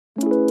So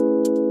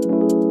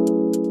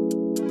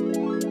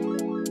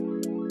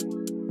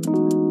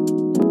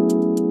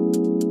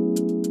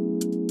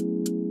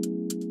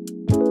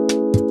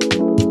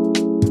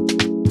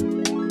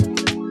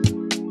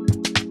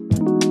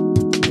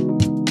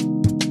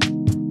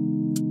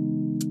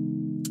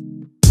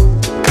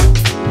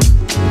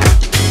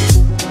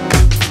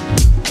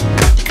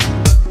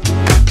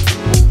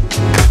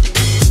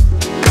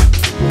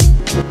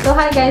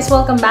hi guys,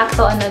 welcome back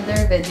to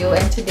another video,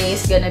 and today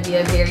is gonna be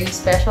a very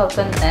special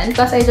content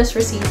because I just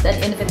received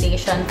an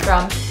invitation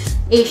from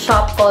a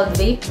shop called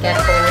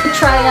VAPEGECKO to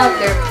try out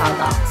their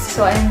products.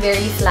 So I'm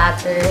very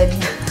flattered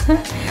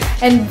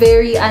and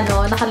very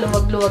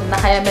nakaluwag-luwag na,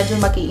 kaya medyo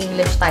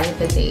maki-English tayo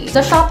today.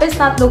 The shop is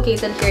not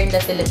located here in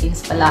the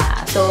Philippines pala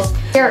ha. So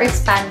they're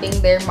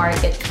expanding their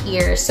market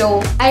here.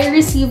 So I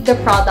received the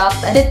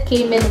product and it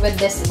came in with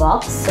this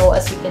box. So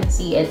as you can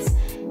see, it's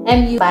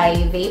EMYOU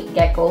by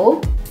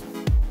VAPEGECKO.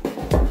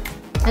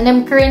 And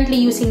I'm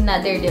currently using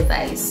another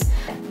device.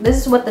 This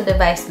is what the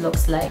device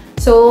looks like.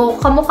 So,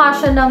 kamukha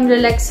siya ng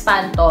RELX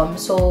Phantom.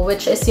 So,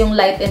 which is yung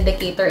light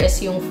indicator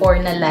is yung 4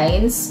 na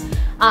lines.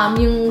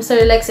 Yung sa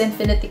RELX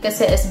Infinity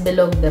kasi is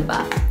bilog,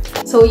 diba?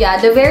 So, yeah,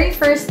 the very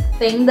first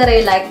thing that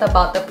I liked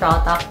about the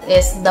product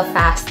is the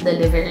fast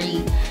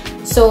delivery.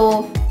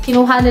 So,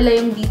 kinuha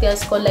nila yung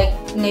details ko like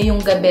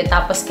ngayong gabi,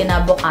 tapos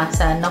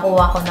kinabukasan,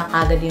 nakuha ko na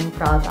kagad yung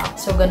product.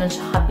 So, ganun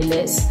siya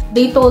kabilis.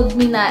 They told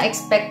me na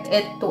expect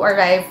it to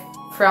arrive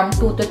from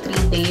 2 to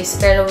 3 days,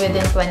 pero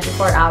within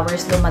 24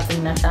 hours,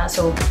 dumating na siya.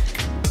 So,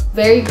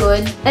 very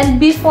good. And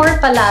before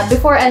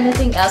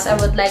anything else, I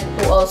would like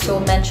to also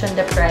mention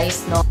the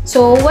price, no?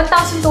 So,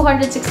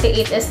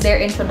 1,268 is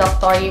their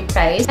introductory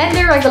price, and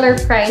their regular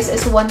price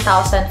is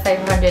 1,585.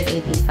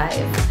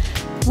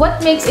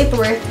 What makes it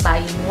worth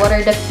buying? What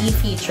are the key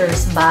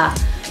features ba?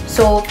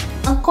 So,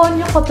 ang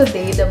konyo ko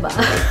today, diba?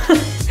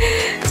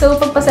 So,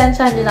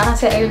 pagpasensyahan nyo na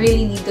kasi I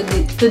really need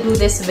to do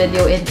this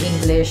video in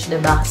English,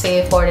 diba?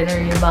 Kasi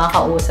foreigner yung mga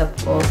kausap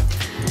ko.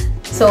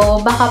 So,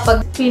 baka pag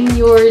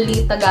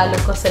purely Tagalog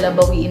ko sila,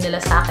 bawiin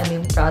nila sa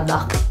akin yung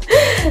product.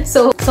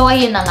 So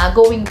ayun na nga,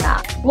 going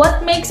back.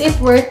 What makes it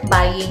worth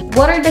buying?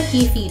 What are the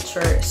key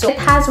features? So, it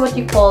has what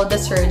you call the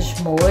surge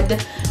mode,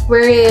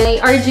 where may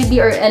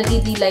RGB or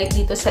LED light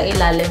dito sa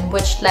ilalim,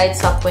 which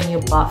lights up when you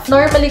puff.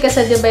 Normally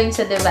kasi diba yung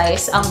sa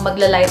device, ang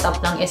magla-light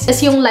up lang is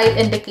yung light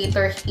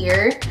indicator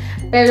here.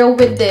 Pero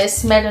with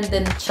this, meron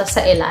din siya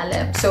sa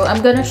ilalim. So,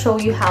 I'm gonna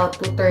show you how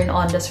to turn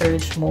on the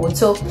surge mode.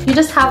 So, you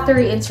just have to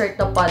reinsert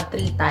the pod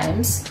 3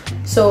 times.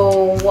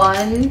 So,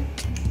 1,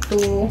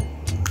 2,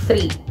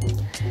 3.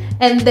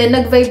 And then,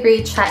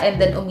 nag-vibrate siya and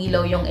then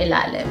umilaw yung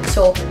ilalim.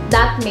 So,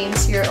 that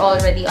means you're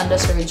already on the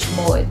surge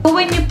mode. So,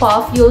 when you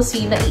puff, you'll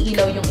see na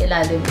iilaw yung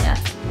ilalim niya.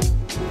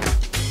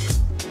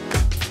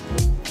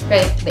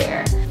 Right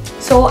there.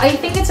 So, I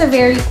think it's a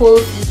very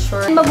cool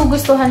feature.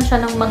 Magugustuhan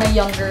siya ng mga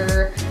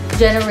younger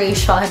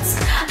generations.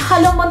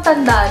 Akala mo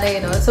tanda na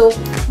yun, no? So,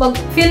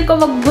 feel ko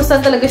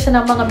magugustuhan talaga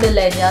siya ng mga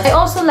millennials. I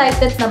also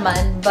liked it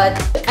naman, but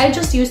I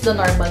just used the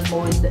normal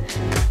mode.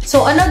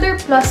 So, another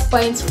plus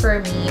points for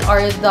me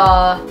are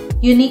the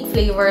unique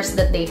flavors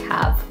that they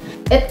have.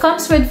 It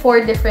comes with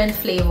 4 different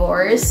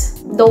flavors.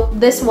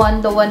 This one,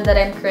 the one that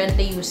I'm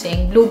currently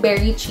using,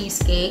 blueberry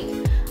cheesecake.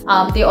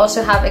 They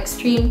also have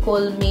extreme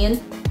cool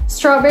mint,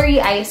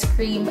 strawberry ice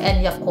cream,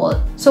 and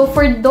Yakult. So,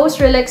 for those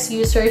RELX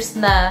users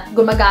na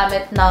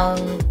gumagamit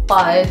ng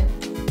pod,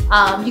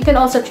 you can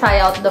also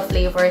try out the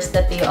flavors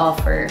that they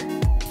offer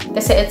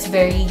kasi it's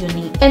very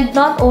unique. And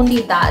not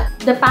only that,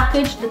 the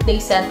package that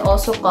they sent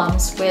also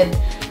comes with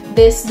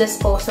this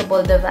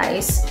disposable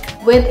device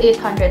with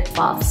 800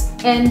 puffs.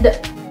 And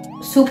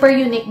super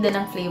unique din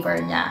ang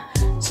flavor niya.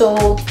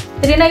 So,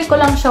 trinay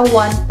ko lang siya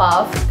 1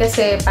 puff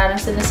kasi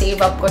parang sinasave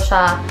up ko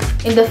siya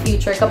in the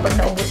future kapag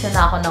naubusan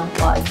na ako ng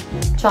pod.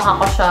 Tsaka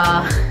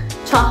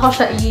ko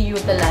siya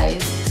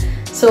i-utilize.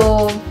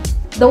 So,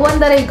 the one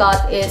that I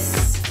got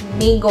is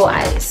mango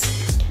ice.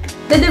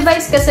 The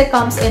device kasi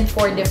comes in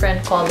 4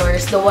 different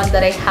colors. The one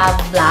that I have,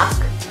 black,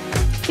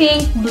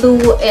 pink,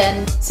 blue,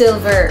 and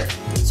silver.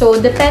 So,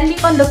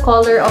 depending on the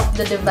color of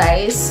the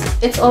device,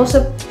 it's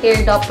also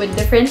paired up with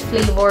different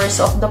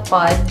flavors of the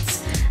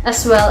pods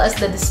as well as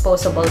the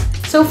disposable.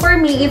 So, for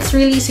me, it's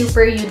really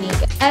super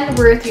unique and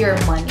worth your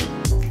money.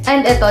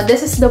 And ito,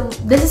 this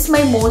is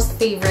my most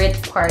favorite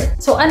part.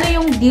 So, ano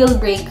yung deal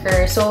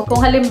breaker? So,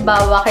 kung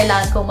halimbawa,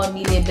 kailangan kong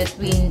mamili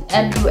between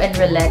EMYOU and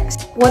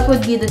RELX, what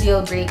would be the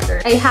deal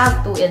breaker? I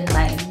have 2 in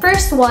mind.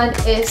 First one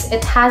is,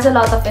 it has a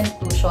lot of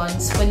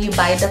inclusions when you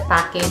buy the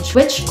package,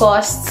 which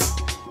costs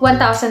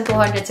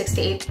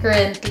 1,268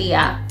 currently.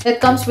 It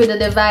comes with a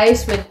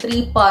device with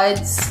 3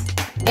 pods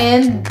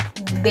and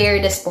they're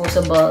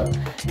disposable.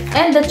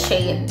 And the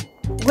chain,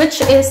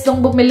 which is,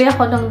 nung bumili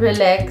ako ng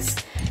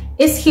RELX,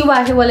 is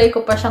hiwa-hiwalay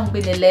ko pa siyang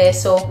binili.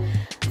 So,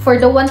 for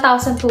the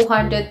 1,200,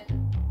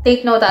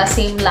 take note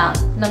same lang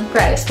ng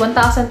price.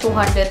 1,200,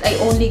 I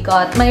only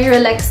got my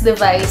RELX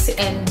device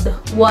and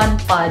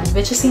 1 pod,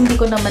 which is hindi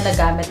ko naman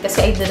nagamit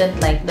kasi I didn't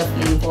like the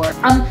flavor.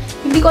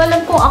 Hindi ko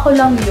alam kung ako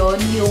lang yun,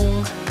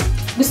 yung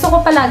Gusto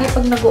ko palagi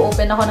pag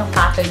nag-open ako ng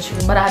package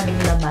yung maraming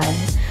laman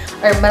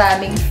or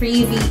maraming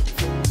freebies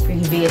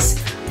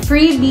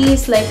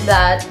like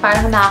that.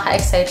 Parang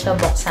nakaka-excite siya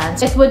buksan.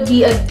 So, it would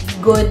be a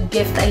good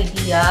gift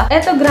idea.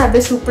 Eto,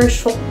 grabe, super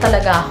shook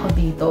talaga ako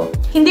dito.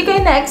 Hindi ko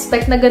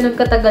na-expect na ganun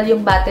katagal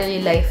yung battery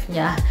life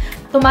niya.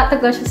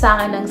 Tumatagal siya sa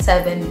akin ng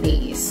 7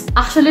 days.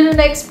 Actually, nung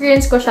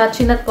na-experience ko siya,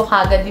 chinat ko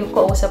kagad yung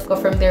kausap ko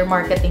from their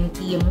marketing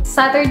team.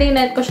 Saturday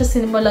night ko siya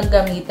sinimulang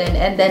gamitin,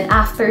 and then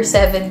after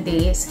 7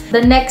 days, the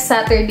next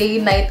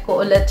Saturday night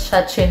ko ulit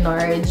siya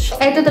chinarge.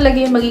 Ito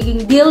talaga yung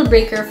magiging deal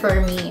breaker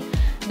for me,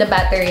 the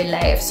battery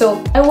life.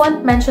 So, I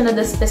won't mention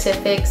the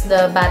specifics,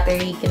 the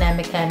battery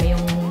kineme-keme,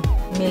 yung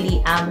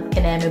milliamp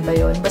kineme ba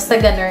yun? Basta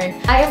ganun.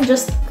 I am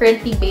just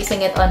currently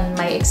basing it on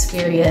my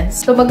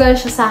experience.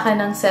 Tumagal siya sa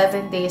akin ng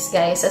 7 days,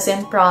 guys. As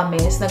in,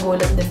 promise,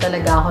 nagulat din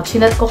talaga ako.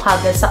 Chinat ko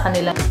kagad sa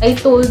kanila. I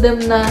told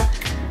them na,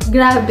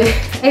 grabe,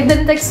 I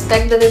didn't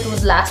expect that it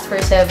would last for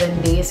 7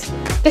 days.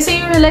 Kasi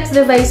yung RELX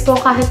device ko,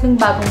 kahit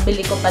nung bagong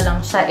bili ko pa lang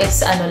siya,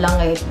 is ano lang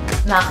eh,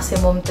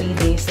 maximum 3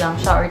 days lang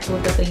siya or 2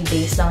 to 3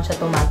 days lang siya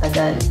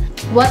tumatagal.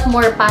 What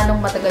more,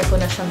 paanong matagal ko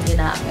na siyang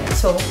ginamit.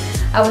 So,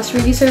 I was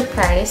really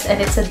surprised, and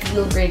it's a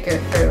deal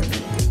breaker for me.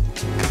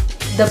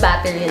 The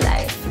battery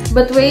life.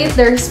 But wait,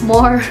 there's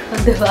more.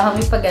 Diba?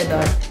 May pa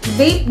ganon.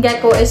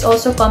 VAPEGECKO is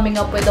also coming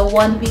up with a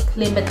 1-week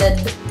limited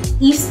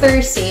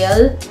Easter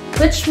sale,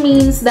 which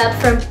means that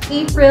from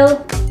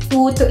April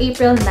 2 to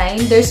April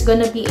 9, there's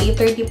gonna be a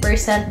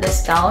 30%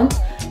 discount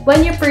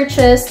when you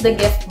purchase the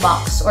gift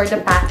box or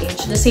the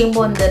package, the same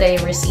one that I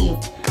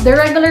received. The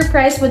regular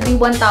price would be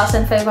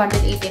 1,585,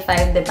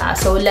 diba?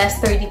 So, less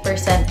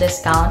 30%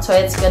 discount. So,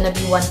 it's gonna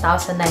be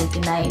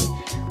 1,099.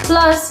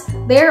 Plus,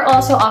 they're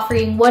also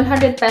offering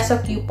 100 peso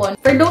coupon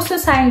for those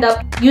who signed up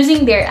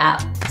using their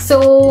app.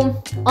 So,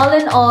 all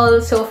in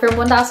all, so from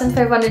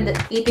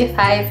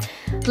 1,585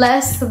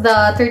 less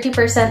the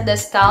 30%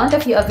 discount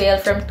if you avail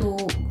from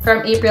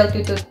April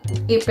 2 to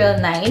April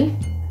 9,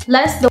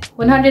 less the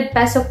 100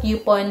 peso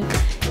coupon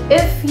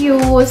if you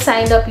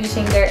signed up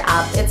using their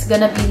app, it's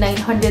gonna be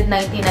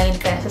 999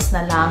 pesos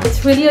na lang.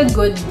 It's really a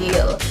good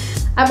deal.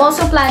 I'm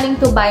also planning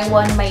to buy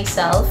one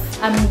myself.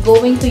 I'm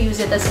going to use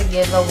it as a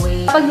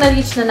giveaway kapag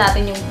na-reach na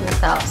natin yung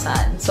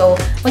 2,000. So,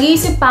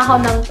 mag-iisip pa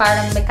ako ng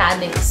parang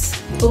mechanics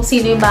kung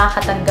sino yung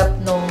makakatanggap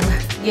nung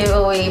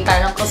giveaway.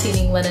 Parang kung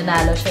sino yung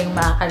mananalo, siya yung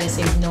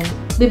makaka-receive nung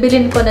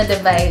bibilin ko na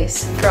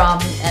device from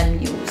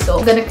EMYOU.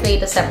 So, I'm gonna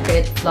create a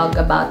separate vlog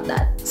about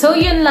that. So,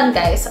 yun lang,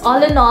 guys.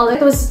 All in all,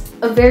 it was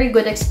a very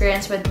good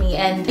experience with me,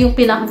 and yung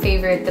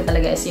pinaka-favorite ko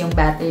talaga is yung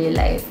battery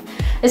life.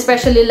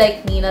 Especially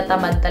like me, na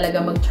tamad talaga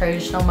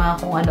mag-charge ng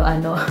mga kung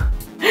ano-ano.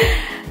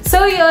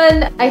 So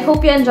yun, I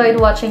hope you enjoyed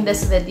watching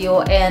this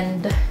video,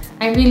 and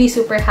I'm really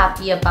super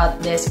happy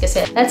about this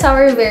kasi that's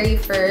our very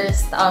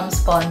first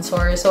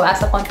sponsor. So as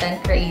a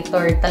content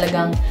creator,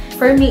 talagang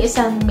for me,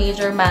 isang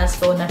major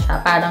milestone na siya.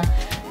 Parang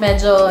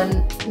medyo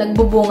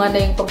nagbubunga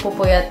na yung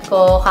pagpupuyat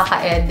ko,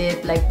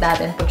 kaka-edit like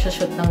that, and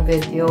pag-shoot ng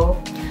video.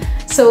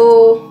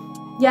 So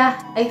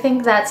yeah, I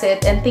think that's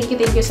it. And thank you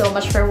so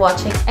much for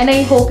watching. And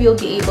I hope you'll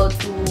be able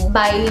to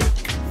buy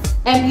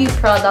EMYOU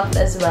product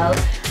as well.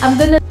 I'm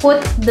gonna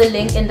put the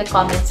link in the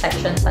comment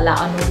section pala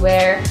on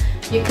where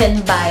you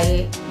can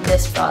buy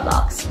these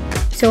products.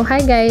 So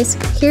hi guys,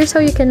 here's how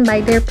you can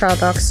buy their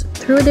products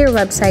through their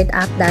website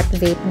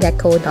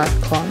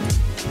app.vapegecko.com.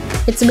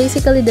 It's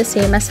basically the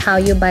same as how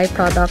you buy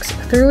products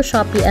through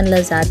Shopee and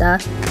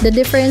Lazada. The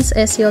difference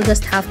is you'll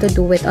just have to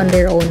do it on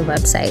their own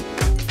website.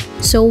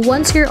 So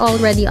once you're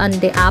already on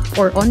the app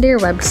or on their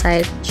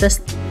website,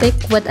 just pick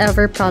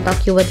whatever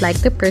product you would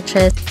like to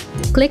purchase,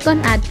 click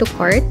on add to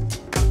cart,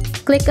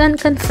 click on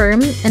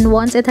confirm, and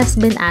once it has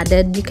been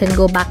added, you can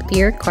go back to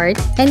your cart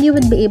and you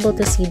would be able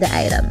to see the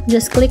item.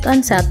 Just click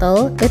on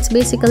settle. It's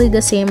basically the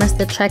same as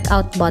the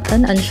checkout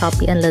button on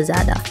Shopee and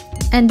Lazada.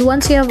 And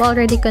once you have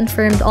already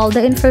confirmed all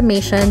the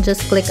information,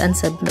 just click on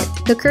submit.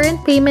 The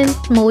current payment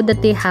mode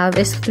that they have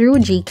is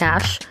through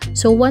Gcash.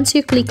 So once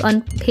you click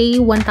on pay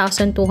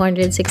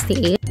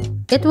 1,268,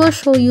 it will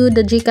show you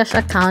the Gcash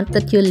account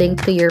that you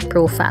link to your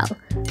profile.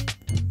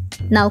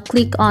 Now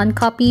click on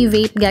copy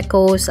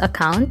VAPEGECKO's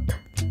account,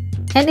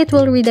 and it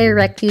will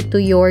redirect you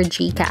to your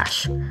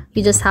Gcash.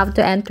 You just have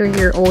to enter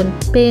your own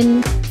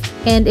PIN,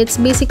 and it's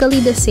basically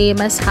the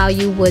same as how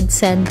you would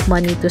send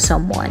money to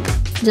someone.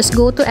 Just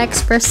go to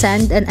Express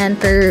Send and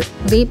enter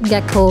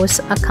VAPEGECKO's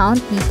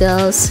account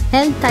details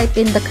and type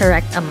in the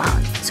correct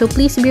amount. So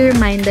please be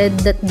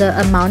reminded that the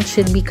amount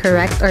should be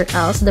correct or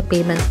else the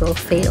payment will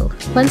fail.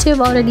 Once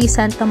you've already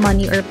sent the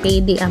money or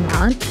paid the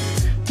amount,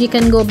 you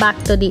can go back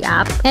to the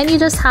app and you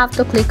just have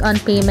to click on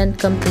payment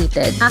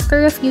completed.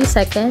 After a few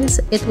seconds,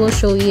 it will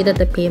show you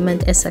that the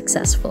payment is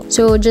successful.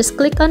 So just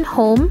click on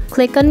home,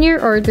 click on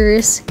your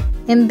orders,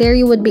 and there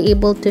you would be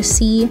able to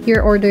see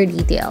your order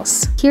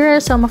details. Here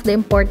are some of the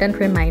important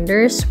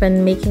reminders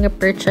when making a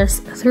purchase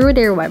through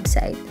their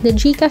website. The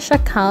Gcash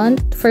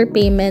account for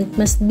payment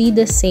must be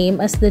the same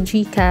as the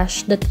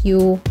Gcash that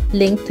you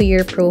link to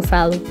your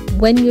profile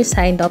when you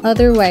signed up,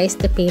 otherwise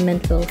the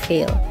payment will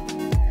fail.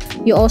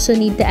 You also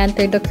need to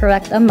enter the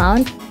correct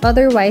amount,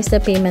 otherwise the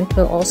payment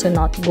will also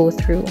not go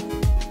through.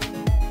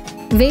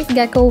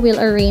 VAPEGECKO will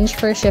arrange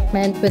for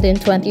shipment within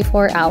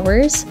 24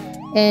 hours,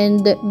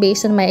 and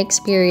based on my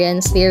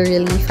experience, they're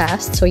really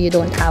fast, so you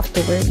don't have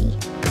to worry.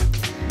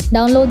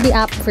 Download the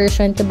app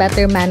version to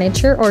better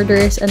manage your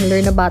orders and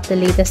learn about the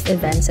latest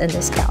events and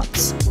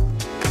discounts.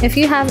 If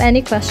you have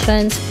any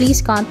questions,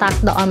 please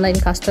contact the online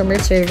customer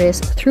service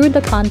through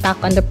the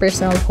contact on the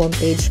personal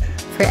homepage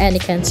for any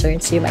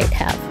concerns you might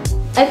have.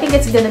 I think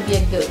it's gonna be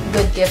a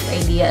good gift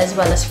idea as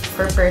well as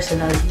for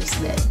personal use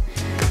then.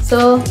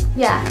 So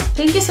yeah,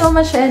 thank you so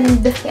much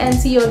and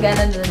see you again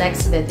in the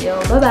next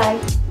video.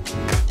 Bye-bye!